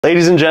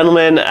Ladies and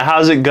gentlemen,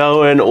 how's it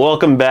going?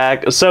 Welcome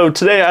back. So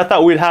today I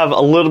thought we'd have a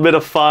little bit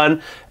of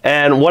fun,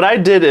 and what I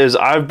did is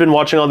I've been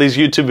watching all these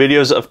YouTube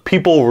videos of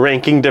people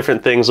ranking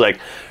different things, like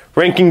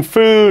ranking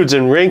foods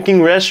and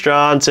ranking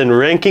restaurants and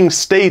ranking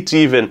states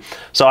even.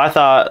 So I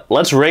thought,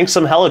 let's rank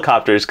some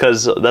helicopters,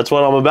 because that's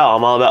what I'm about.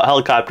 I'm all about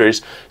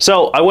helicopters.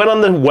 So I went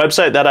on the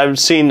website that I've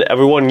seen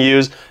everyone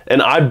use,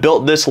 and I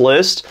built this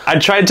list. I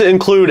tried to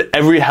include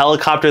every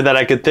helicopter that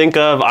I could think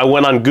of. I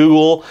went on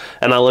Google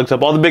and I looked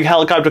up all the big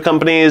helicopter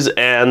companies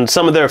and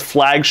some of their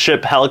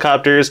flagship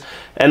helicopters,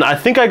 and I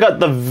think I got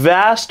the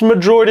vast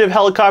majority of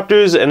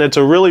helicopters, and it's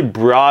a really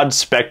broad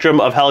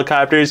spectrum of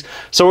helicopters.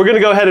 So we're gonna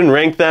go ahead and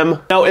rank them.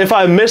 Now, if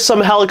I miss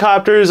some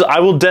helicopters, I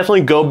will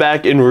definitely go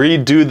back and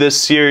redo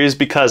this series,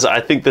 because I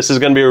think this is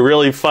gonna be a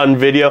really fun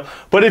video.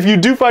 But if you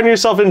do find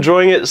yourself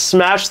enjoying it,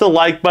 smash the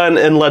like button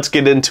and let's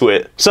get into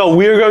it. So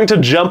we're going to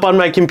jump on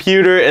my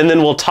computer and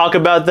then we'll talk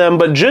about them.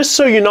 But just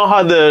so you know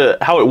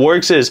how it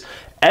works is,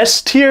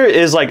 S tier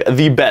is like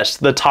the best,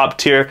 the top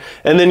tier,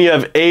 and then you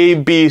have A,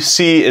 B,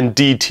 C, and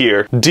D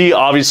tier. D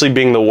obviously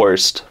being the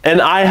worst. And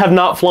I have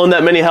not flown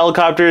that many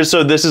helicopters,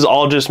 so this is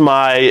all just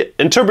my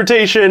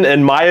interpretation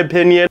and my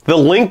opinion. The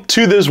link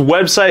to this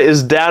website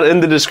is down in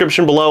the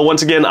description below.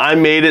 Once again, I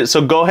made it,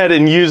 so go ahead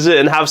and use it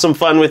and have some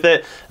fun with it,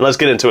 and let's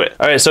get into it.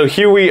 All right, so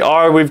here we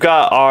are. We've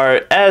got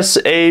our S,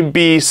 A,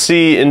 B,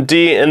 C, and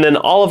D, and then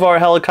all of our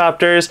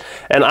helicopters,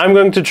 and I'm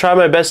going to try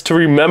my best to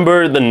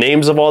remember the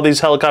names of all these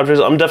helicopters.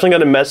 I'm definitely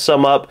gonna mess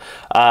some up,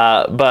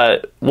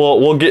 but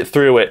we'll get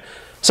through it.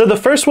 So the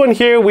first one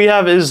here we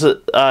have is the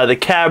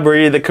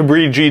Cabri, the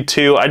Cabri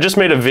G2. I just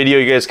made a video,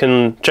 you guys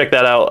can check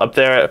that out up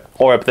there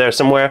or up there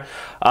somewhere.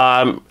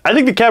 I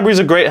think the Cabri is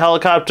a great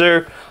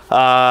helicopter.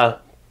 I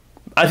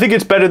think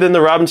it's better than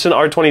the Robinson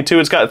R22.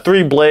 It's got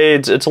 3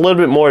 blades, it's a little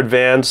bit more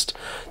advanced.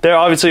 There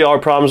obviously are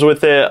problems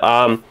with it,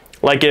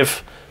 like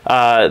if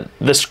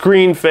the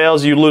screen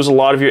fails, you lose a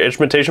lot of your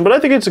instrumentation, but I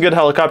think it's a good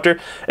helicopter.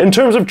 In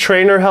terms of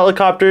trainer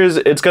helicopters,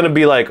 it's going to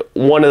be like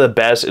one of the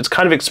best. It's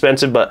kind of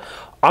expensive, but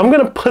I'm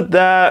going to put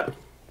that,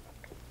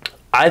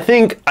 I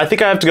think I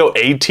have to go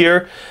A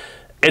tier.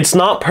 It's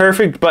not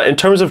perfect, but in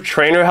terms of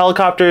trainer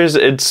helicopters,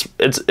 it's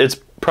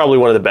probably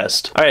one of the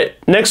best. All right,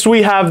 next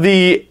we have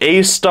the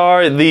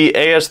A-Star, the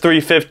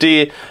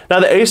AS350. Now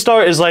the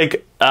A-Star is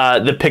like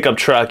the pickup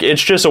truck.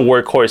 It's just a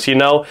workhorse, you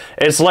know?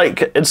 It's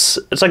like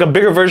a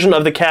bigger version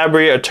of the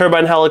Cabri, a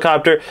turbine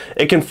helicopter.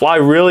 It can fly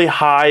really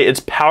high.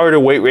 Its power to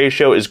weight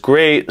ratio is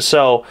great.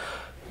 So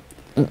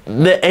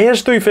the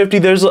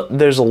AS350,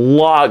 there's a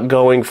lot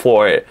going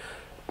for it.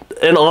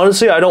 And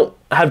honestly, I don't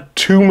have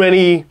too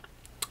many.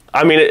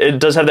 I mean, it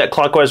does have that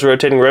clockwise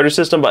rotating rotor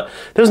system, but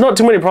there's not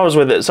too many problems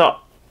with it. So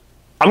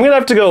I'm going to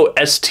have to go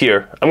S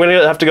tier. I'm going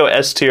to have to go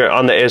S tier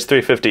on the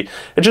AS350.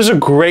 It's just a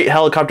great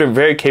helicopter,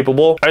 very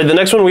capable. All right, the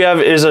next one we have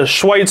is a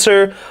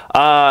Schweitzer.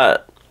 I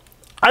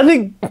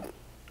think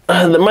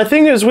my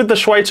thing is with the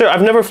Schweitzer,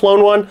 I've never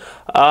flown one,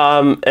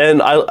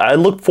 and I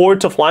look forward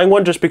to flying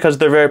one just because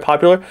they're very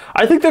popular.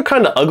 I think they're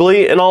kind of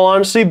ugly in all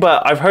honesty,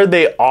 but I've heard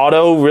they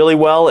auto really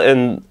well,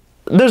 and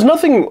there's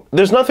nothing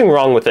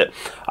wrong with it.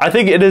 I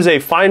think it is a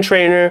fine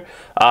trainer.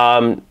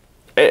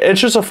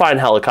 It's just a fine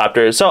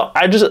helicopter. So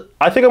I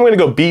think I'm going to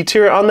go B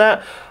tier on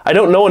that. I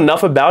don't know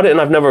enough about it and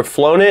I've never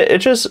flown it.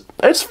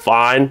 It's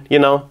fine, you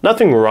know,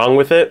 nothing wrong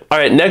with it. All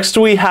right, next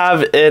we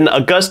have an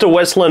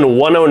Augusta-Westland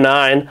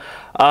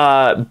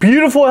 109.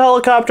 Beautiful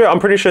helicopter. I'm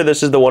pretty sure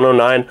this is the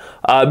 109.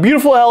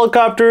 Beautiful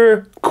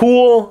helicopter,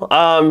 cool.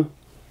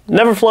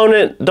 Never flown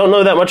it, don't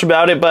know that much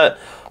about it, but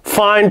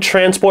fine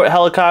transport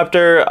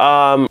helicopter.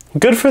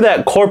 Good for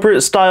that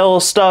corporate style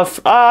stuff.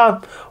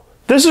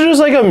 This is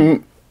just like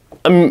a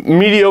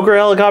mediocre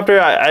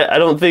helicopter. I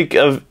don't think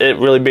of it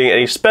really being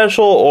any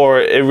special or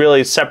it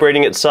really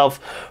separating itself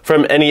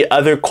from any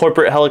other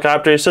corporate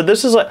helicopter. So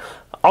this is like,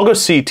 I'll go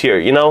C tier,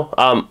 you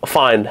know,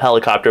 fine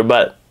helicopter,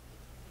 but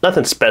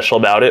nothing special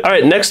about it. All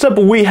right, next up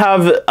we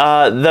have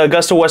the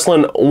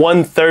Augusta-Westland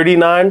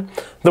 139.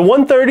 The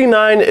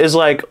 139 is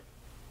like,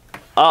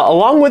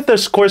 along with the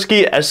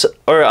Sikorsky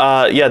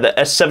the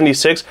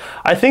S76,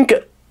 I think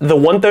the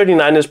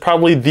 139 is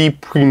probably the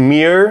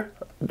premier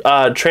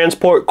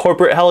transport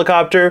corporate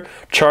helicopter,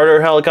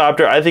 charter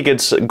helicopter. I think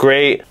it's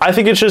great. I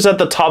think it's just at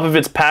the top of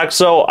its pack,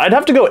 so I'd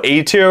have to go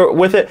A tier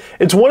with it.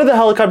 It's one of the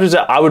helicopters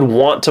that I would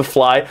want to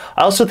fly.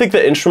 I also think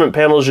the instrument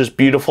panel is just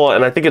beautiful,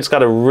 and I think it's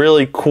got a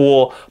really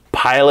cool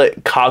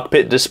pilot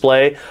cockpit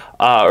display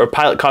or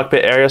pilot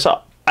cockpit area.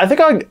 So I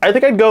think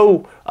I'd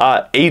go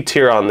A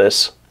tier on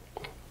this.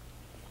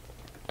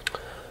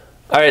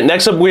 All right,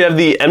 next up we have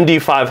the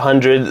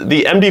MD-500.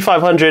 The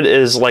MD-500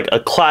 is like a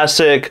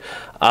classic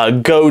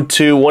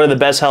go-to, one of the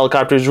best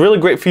helicopters, really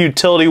great for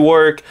utility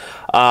work.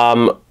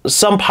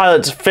 Some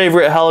pilots'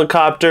 favorite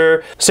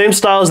helicopter. Same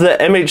style as the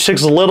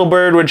MH6 Little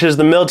Bird, which is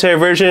the military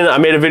version. I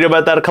made a video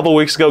about that a couple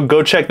weeks ago.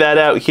 Go check that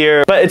out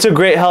here. But it's a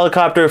great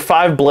helicopter,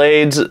 5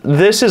 blades.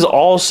 This is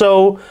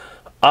also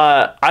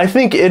I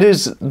think it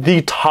is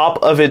the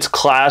top of its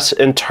class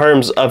in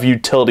terms of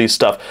utility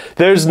stuff.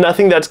 There's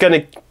nothing that's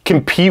going to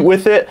compete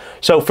with it.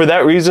 So for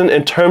that reason,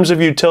 in terms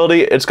of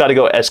utility, it's got to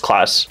go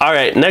S-Class. All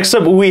right, next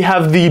up we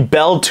have the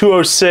Bell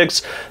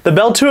 206. The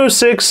Bell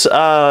 206,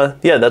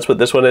 yeah, that's what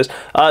this one is.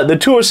 The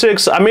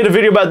 206, I made a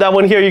video about that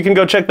one here. You can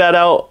go check that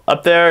out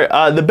up there.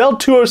 The Bell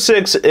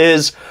 206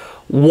 is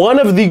one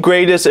of the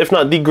greatest, if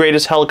not the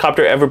greatest,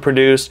 helicopter ever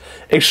produced.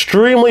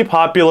 Extremely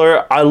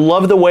popular. I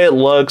love the way it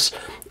looks.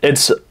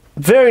 It's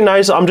very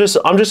nice. I'm just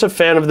a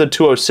fan of the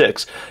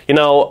 206. You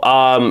know,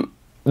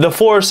 the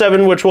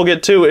 407, which we'll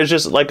get to, is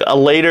just like a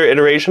later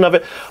iteration of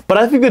it. But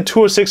I think the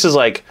 206 is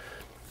like,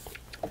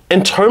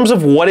 in terms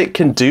of what it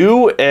can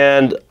do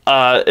and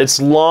its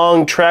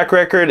long track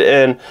record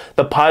and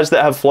the pilots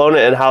that have flown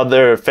it and how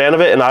they're a fan of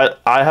it, and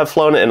I have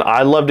flown it and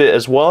I loved it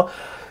as well.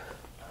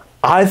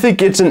 I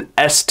think it's an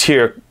S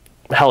tier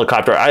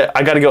helicopter.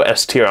 I gotta go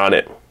S tier on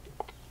it.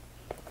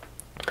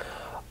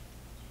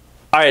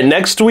 All right,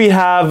 next we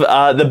have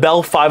the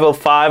Bell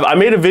 505. I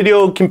made a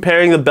video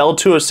comparing the Bell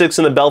 206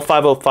 and the Bell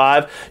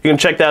 505. You can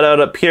check that out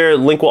up here.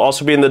 Link will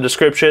also be in the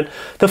description.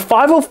 The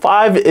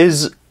 505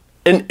 is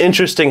an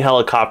interesting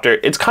helicopter.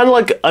 It's kind of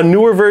like a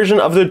newer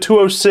version of the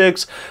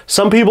 206.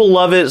 Some people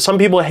love it, some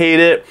people hate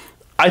it.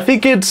 I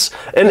think it's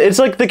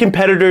like the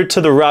competitor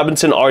to the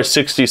Robinson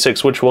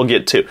R66, which we'll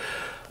get to.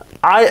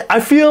 I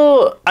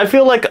feel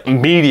like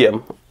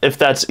medium, if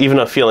that's even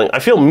a feeling. I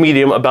feel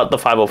medium about the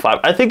 505.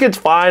 I think it's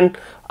fine.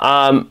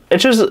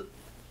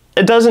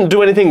 It doesn't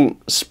do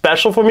anything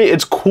special for me.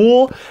 It's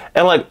cool,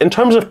 and like in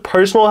terms of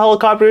personal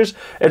helicopters,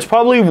 it's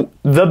probably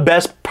the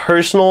best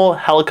personal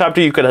helicopter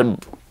you could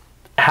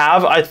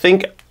have, I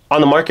think,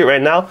 on the market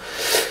right now.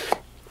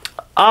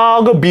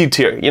 I'll go B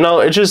tier. You know,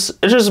 it's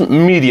just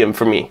medium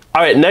for me.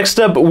 All right, next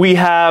up we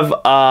have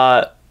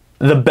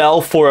the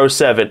Bell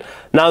 407.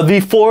 Now the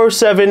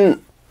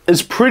 407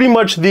 is pretty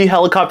much the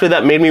helicopter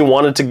that made me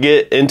want to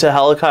get into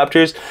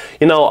helicopters.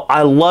 You know,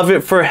 I love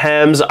it for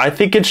hems. I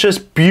think it's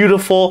just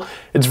beautiful.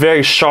 It's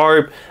very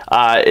sharp.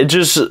 It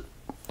just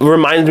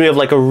reminds me of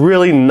like a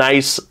really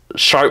nice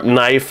sharp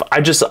knife.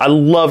 I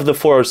love the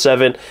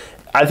 407.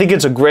 I think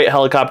it's a great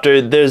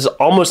helicopter. There's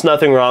almost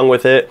nothing wrong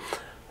with it.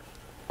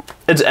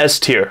 It's S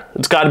tier.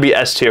 It's got to be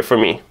S tier for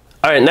me.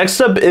 All right, next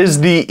up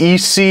is the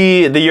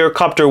EC, the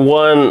Eurocopter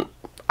 1.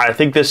 I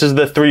think this is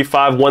the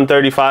 3.5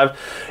 135.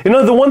 You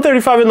know, the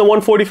 135 and the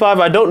 145,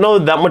 I don't know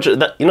that much.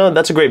 You know,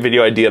 that's a great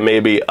video idea,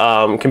 maybe,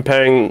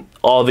 comparing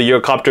all the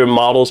Eurocopter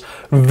models.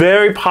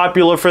 Very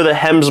popular for the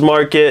HEMS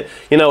market.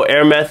 You know,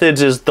 Air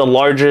Methods is the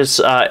largest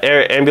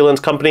air ambulance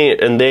company,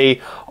 and they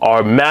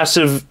are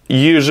massive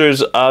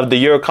users of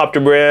the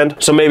Eurocopter brand.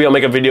 So maybe I'll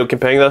make a video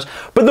comparing those.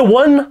 But the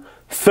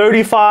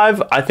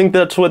 135, I think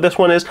that's what this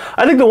one is.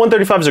 I think the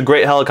 135 is a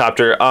great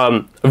helicopter.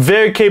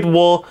 Very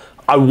capable.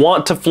 I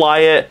want to fly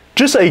it.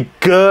 Just a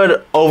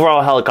good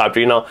overall helicopter,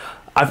 you know.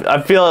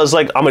 I feel as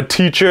like I'm a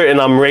teacher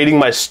and I'm rating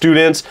my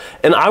students,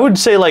 and I would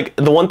say like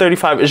the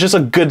 135 is just a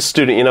good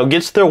student, you know,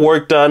 gets their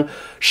work done,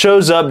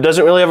 shows up,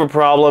 doesn't really have a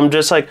problem,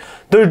 just like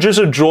they're just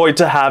a joy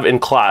to have in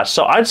class.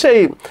 So I'd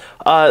say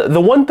the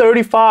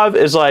 135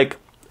 is like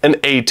an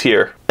A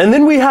tier. And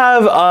then we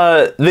have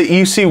the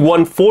EC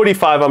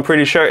 145, I'm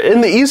pretty sure.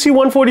 And the EC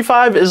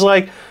 145 is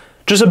like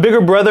just a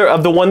bigger brother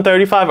of the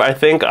 135, I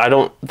think. I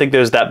don't think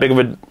there's that big of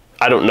a,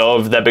 I don't know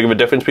of that big of a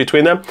difference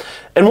between them.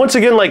 And once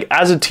again, like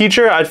as a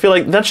teacher, I feel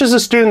like that's just a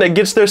student that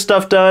gets their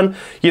stuff done.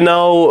 You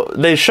know,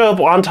 they show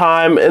up on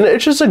time, and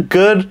it's just a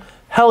good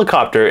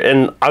helicopter.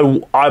 And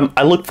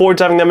I look forward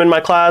to having them in my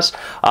class.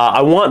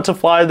 I want to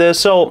fly this,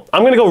 so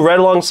I'm gonna go right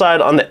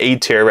alongside on the A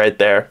tier right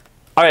there.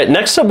 All right,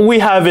 next up we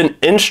have an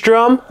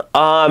Enstrom.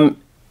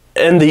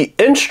 And the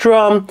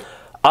Enstrom,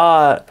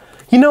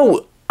 you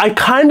know, I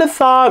kind of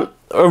thought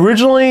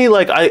originally,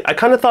 like I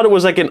kind of thought it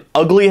was like an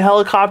ugly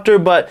helicopter,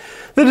 but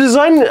the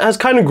design has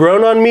kind of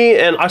grown on me,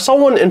 and I saw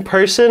one in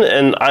person,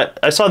 and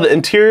I saw the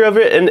interior of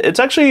it, and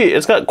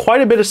it's got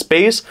quite a bit of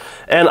space,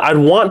 and I'd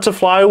want to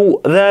fly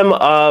them.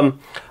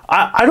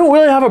 I don't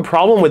really have a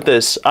problem with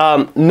this.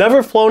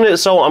 Never flown it,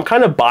 so I'm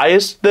kind of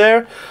biased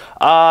there.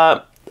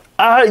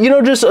 You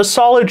know, just a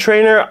solid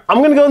trainer.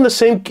 I'm gonna go in the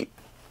same.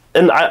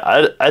 And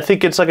I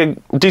think it's like a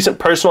decent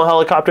personal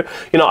helicopter.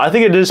 You know, I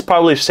think it is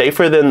probably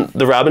safer than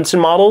the Robinson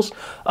models.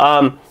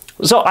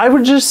 So I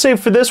would just say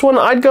for this one,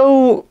 I'd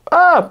go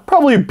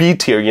probably B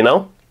tier, you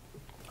know?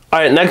 All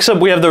right, next up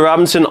we have the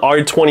Robinson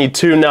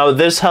R22. Now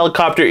this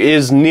helicopter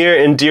is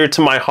near and dear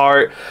to my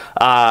heart.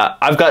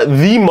 I've got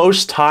the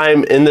most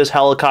time in this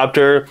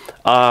helicopter,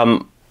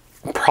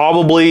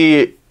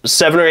 probably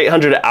 700 or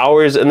 800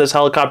 hours in this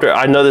helicopter.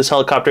 I know this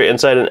helicopter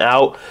inside and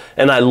out,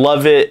 and I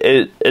love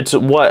it.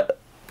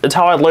 It's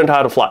how I learned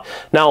how to fly.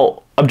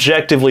 Now,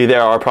 objectively,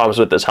 there are problems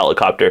with this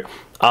helicopter.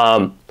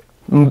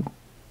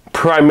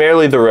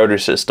 Primarily the rotor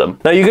system.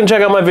 Now, you can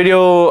check out my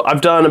video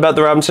I've done about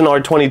the Robinson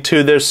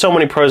R22. There's so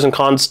many pros and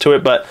cons to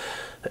it, but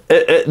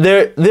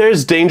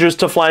there's dangers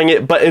to flying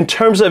it. But in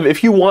terms of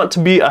if you want to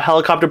be a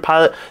helicopter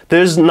pilot,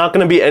 there's not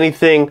going to be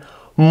anything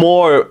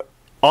more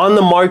on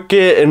the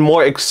market and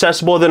more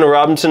accessible than a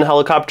Robinson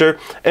helicopter.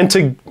 And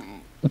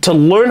to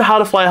learn how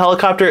to fly a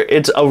helicopter,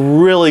 it's a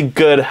really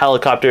good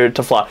helicopter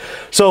to fly.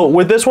 So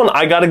with this one,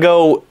 I gotta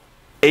go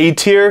A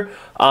tier.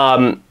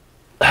 I'm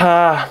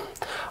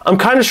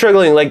kind of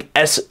struggling, like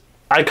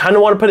I kind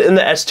of want to put it in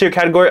the S tier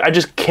category. I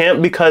just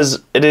can't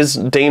because it is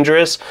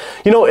dangerous.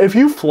 You know, if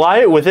you fly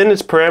it within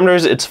its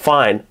parameters, it's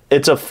fine.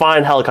 It's a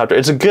fine helicopter.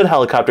 It's a good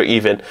helicopter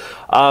even.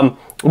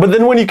 But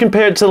then when you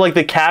compare it to like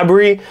the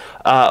Cabri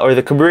or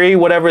the Cabri,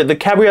 whatever, the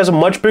Cabri has a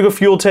much bigger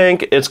fuel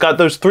tank. It's got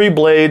those 3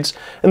 blades.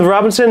 And the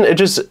Robinson,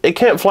 it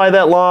can't fly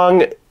that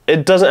long.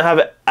 It doesn't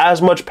have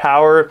as much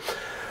power.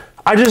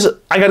 I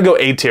gotta go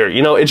A tier.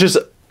 You know,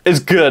 it's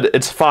good.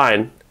 It's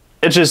fine.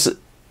 It's just,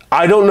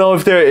 I don't know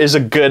if there is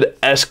a good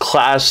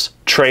S-class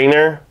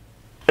trainer.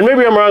 And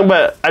maybe I'm wrong,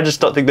 but I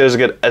just don't think there's a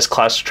good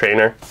S-class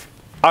trainer.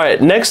 All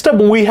right, next up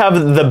we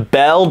have the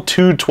Bell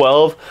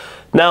 212.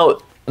 Now,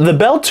 the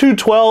Bell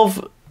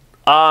 212,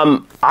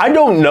 I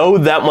don't know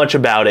that much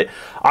about it.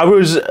 I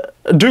was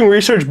doing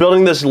research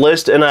building this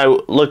list, and I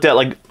looked at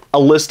like a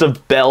list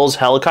of Bell's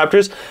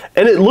helicopters,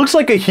 and it looks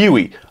like a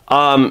Huey.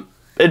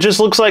 It just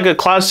looks like a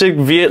classic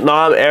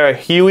Vietnam era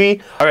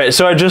Huey. All right,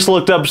 so I just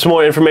looked up some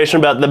more information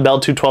about the Bell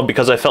 212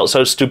 because I felt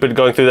so stupid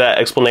going through that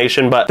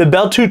explanation. But the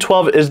Bell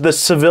 212 is the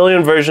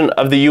civilian version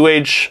of the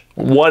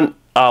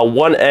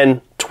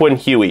UH-1N twin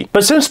Huey.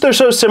 But since they're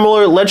so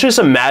similar, let's just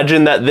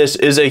imagine that this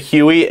is a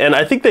Huey, and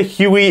I think the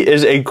Huey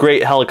is a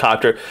great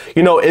helicopter.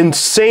 You know,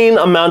 insane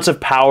amounts of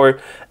power.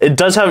 It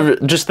does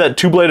have just that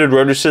 2-bladed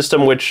rotor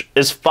system, which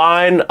is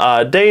fine.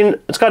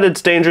 It's got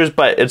its dangers,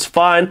 but it's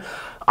fine.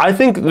 I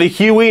think the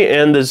Huey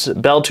and this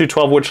Bell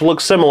 212, which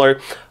looks similar,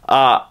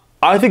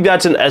 I think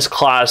that's an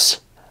S-class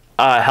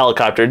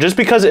helicopter, just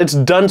because it's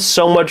done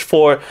so much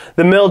for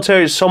the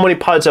military. So many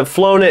pilots have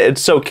flown it.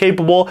 It's so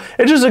capable.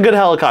 It's just a good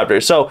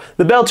helicopter. So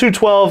the Bell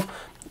 212,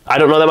 I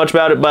don't know that much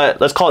about it, but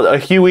let's call it a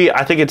Huey.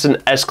 I think it's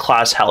an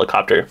S-class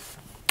helicopter.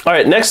 All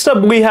right, next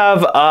up we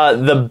have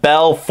the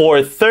Bell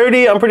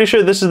 430. I'm pretty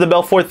sure this is the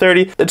Bell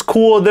 430. It's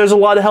cool. There's a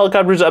lot of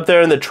helicopters up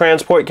there in the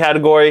transport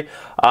category.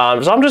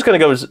 So I'm just gonna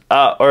go,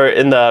 or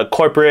in the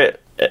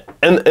corporate,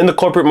 in the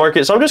corporate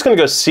market. So I'm just gonna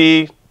go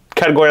C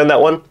category on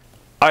that one.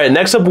 All right,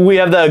 next up we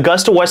have the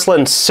Augusta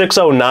Westland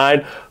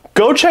 609.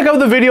 Go check out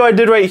the video I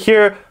did right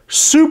here.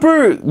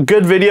 Super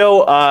good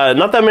video.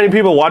 Not that many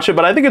people watch it,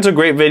 but I think it's a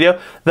great video.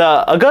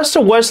 The Augusta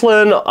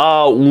Westland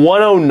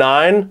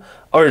 109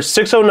 or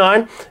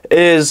 609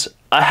 is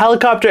a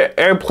helicopter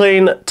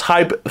airplane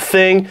type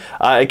thing.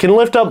 It can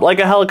lift up like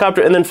a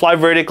helicopter and then fly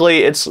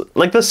vertically. It's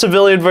like the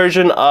civilian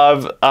version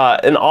of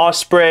an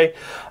Osprey.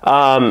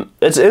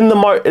 It's in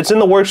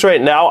the works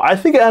right now. I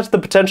think it has the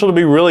potential to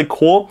be really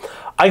cool.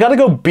 I gotta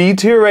go B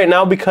tier right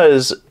now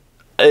because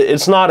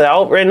it's not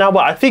out right now,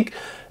 but I think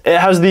it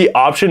has the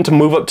option to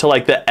move up to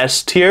like the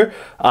S tier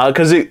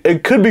because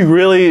it could be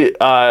really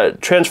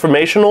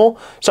transformational.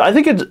 So I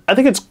think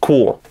it's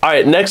cool. All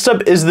right, next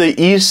up is the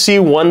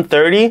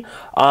EC-130.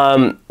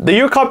 The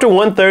Eurocopter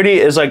 130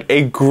 is like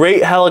a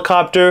great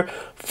helicopter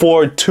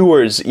for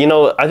tours. You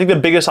know, I think the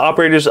biggest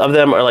operators of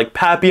them are like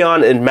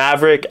Papillon and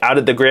Maverick out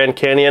at the Grand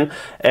Canyon,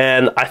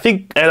 and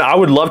I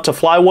would love to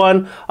fly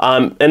one.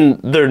 I think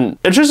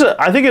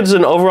it's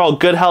an overall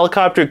good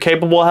helicopter,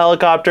 capable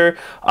helicopter,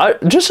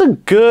 just a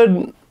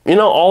good, you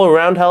know,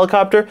 all-around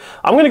helicopter.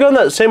 I'm gonna go in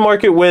that same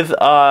market with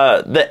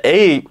the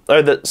A,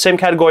 or the same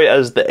category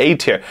as the A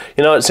tier.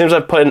 You know, it seems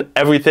I've put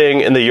everything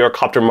in the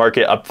Eurocopter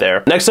market up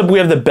there. Next up, we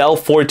have the Bell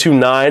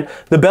 429.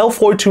 The Bell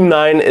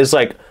 429 is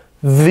like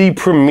the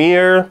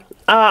premier.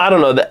 I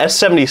don't know. The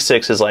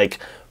S-76 is like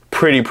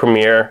pretty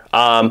premier.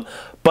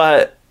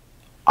 But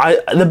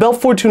the Bell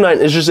 429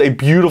 is just a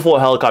beautiful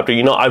helicopter.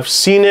 You know, I've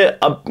seen it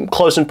up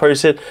close in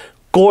person.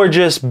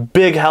 Gorgeous,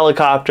 big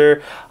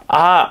helicopter.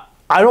 I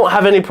don't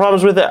have any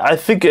problems with it. I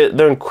think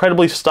they're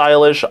incredibly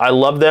stylish. I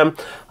love them.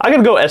 I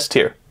gotta go S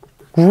tier.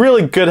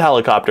 Really good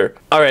helicopter.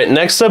 All right,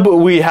 next up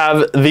we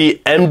have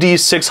the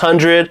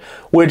MD-600,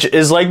 which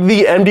is like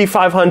the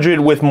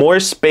MD-500 with more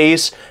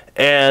space.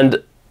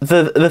 And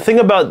the thing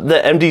about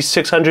the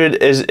MD-600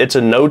 is it's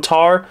a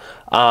NOTAR.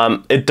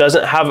 It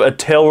doesn't have a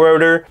tail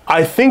rotor.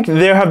 I think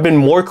there have been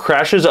more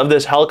crashes of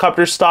this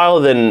helicopter style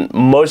than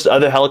most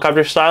other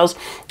helicopter styles.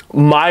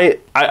 Like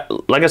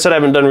I said, I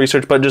haven't done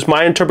research, but just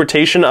my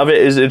interpretation of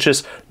it is it's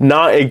just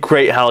not a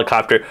great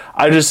helicopter.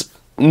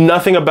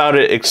 Nothing about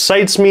it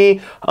excites me.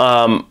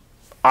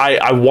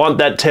 I want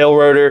that tail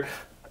rotor.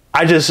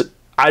 I just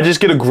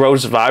get a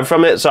gross vibe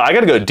from it, so I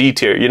gotta go D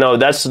tier. You know,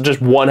 that's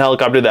just one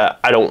helicopter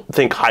that I don't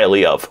think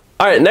highly of.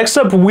 All right, next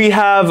up we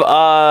have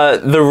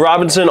the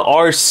Robinson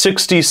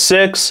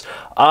R66.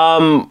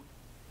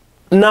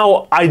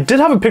 Now, I did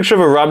have a picture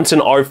of a Robinson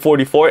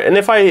R44, and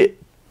if I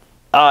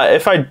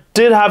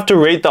did have to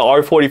rate the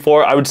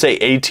R44, I would say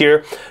A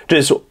tier.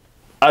 Just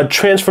a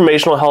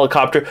transformational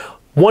helicopter.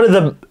 One of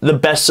the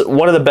best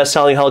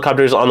selling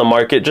helicopters on the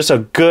market. Just a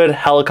good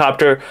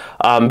helicopter,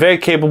 very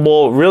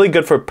capable, really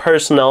good for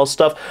personnel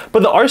stuff.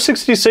 But the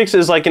R66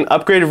 is like an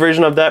upgraded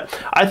version of that.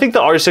 I think the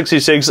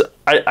R66,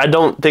 I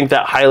don't think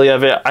that highly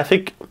of it. I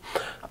think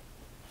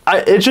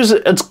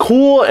it's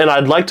cool, and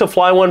I'd like to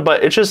fly one,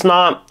 but it's just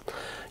not,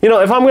 you know,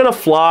 if I'm gonna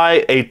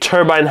fly a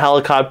turbine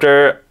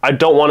helicopter, I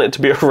don't want it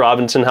to be a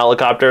Robinson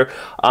helicopter.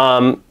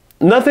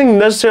 Nothing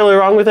necessarily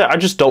wrong with it, I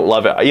just don't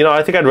love it. You know,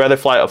 I think I'd rather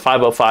fly a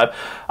 505.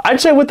 I'd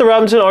say with the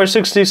Robinson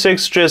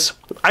R66, just,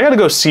 I gotta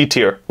go C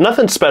tier.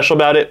 Nothing special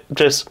about it,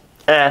 just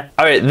eh.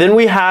 All right, then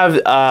we have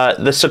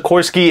the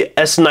Sikorsky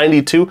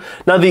S92.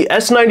 Now the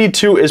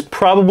S92 is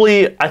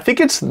probably, I think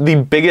it's the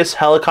biggest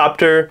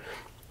helicopter,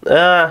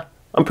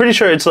 I'm pretty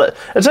sure it's like,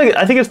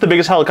 I think it's the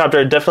biggest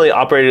helicopter definitely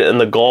operated in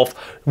the Gulf.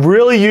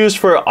 Really used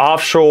for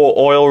offshore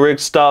oil rig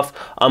stuff.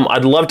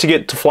 I'd love to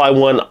get to fly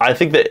one. I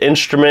think the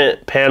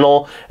instrument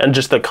panel and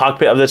just the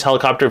cockpit of this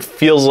helicopter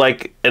feels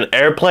like an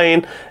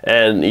airplane,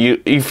 and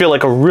you feel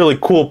like a really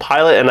cool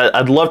pilot, and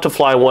I'd love to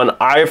fly one.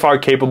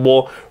 IFR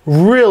capable,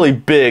 really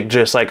big,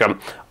 just like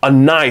a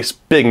nice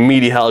big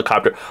meaty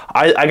helicopter.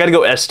 I gotta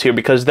go S tier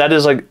because that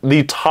is like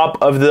the top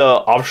of the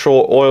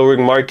offshore oil rig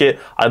market.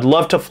 I'd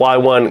love to fly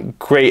one.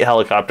 Great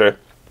helicopter.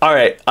 All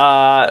right,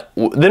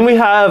 then we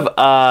have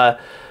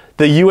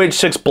the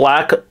UH-6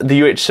 Black,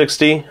 the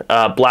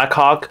UH-60 Black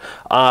Hawk.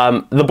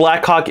 The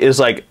Black Hawk is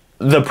like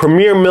the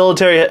premier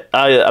military,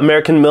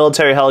 American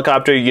military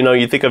helicopter. You know,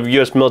 you think of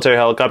US military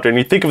helicopter and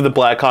you think of the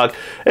Black Hawk.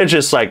 It's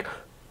just like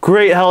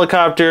great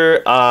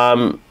helicopter,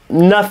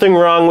 nothing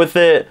wrong with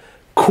it.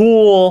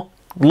 Cool,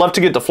 love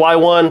to get to fly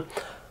one.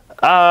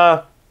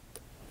 I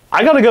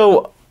gotta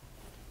go,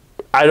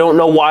 I don't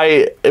know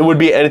why it would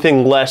be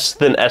anything less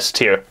than S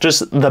tier.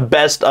 Just the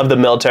best of the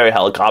military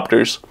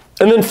helicopters.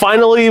 And then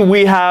finally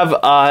we have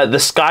the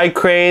Sky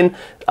Crane.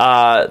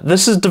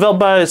 This is developed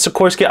by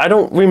Sikorsky. I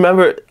don't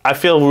remember, I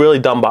feel really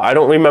dumb, but I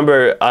don't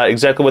remember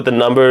exactly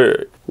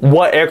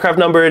what aircraft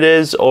number it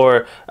is,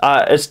 or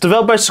it's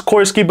developed by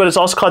Sikorsky, but it's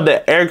also called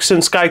the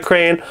Erickson Sky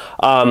Crane.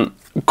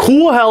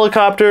 Cool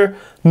helicopter,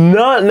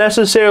 not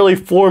necessarily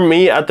for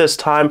me at this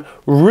time.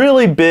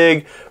 Really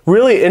big,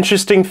 really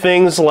interesting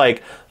things,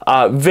 like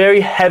very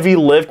heavy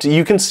lift.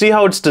 You can see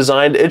how it's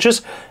designed.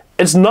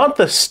 It's not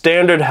the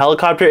standard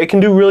helicopter. It can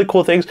do really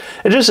cool things.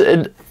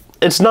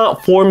 It's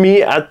not for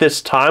me at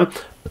this time.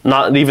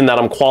 Not even that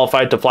I'm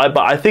qualified to fly,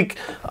 but I think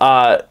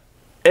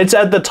it's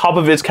at the top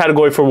of its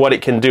category for what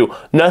it can do.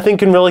 Nothing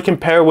can really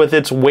compare with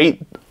its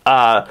weight,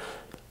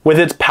 with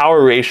its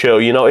power ratio.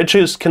 You know, it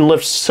just can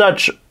lift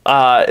such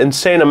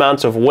insane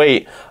amounts of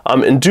weight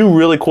and do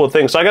really cool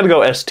things. So I gotta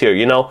go S tier,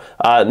 you know,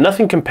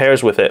 nothing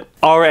compares with it.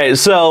 All right,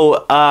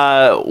 so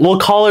we'll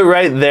call it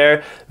right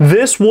there.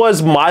 This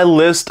was my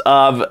list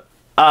of,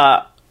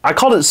 I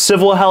called it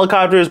civil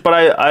helicopters, but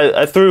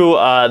I threw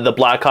the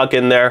Black Hawk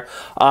in there.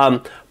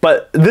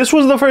 But this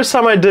was the first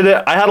time I did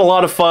it. I had a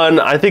lot of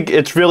fun. I think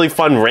it's really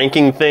fun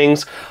ranking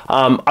things.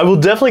 I will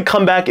definitely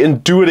come back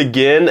and do it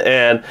again,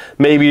 and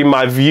maybe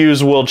my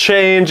views will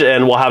change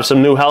and we'll have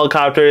some new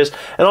helicopters,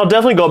 and I'll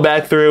definitely go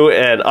back through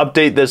and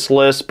update this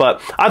list.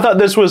 But I thought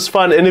this was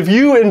fun, and if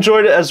you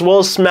enjoyed it as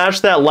well, smash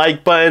that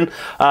like button.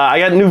 I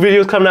got new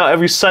videos coming out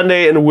every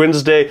Sunday and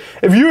Wednesday.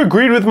 If you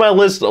agreed with my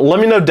list, let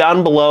me know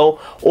down below,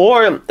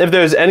 or if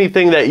there's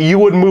anything that you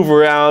would move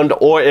around,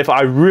 or if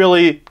I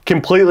really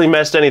completely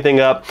messed anything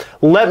up,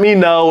 let me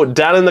know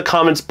down in the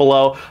comments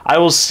below. I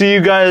will see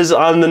you guys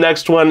on the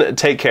next one.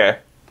 Take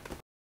care.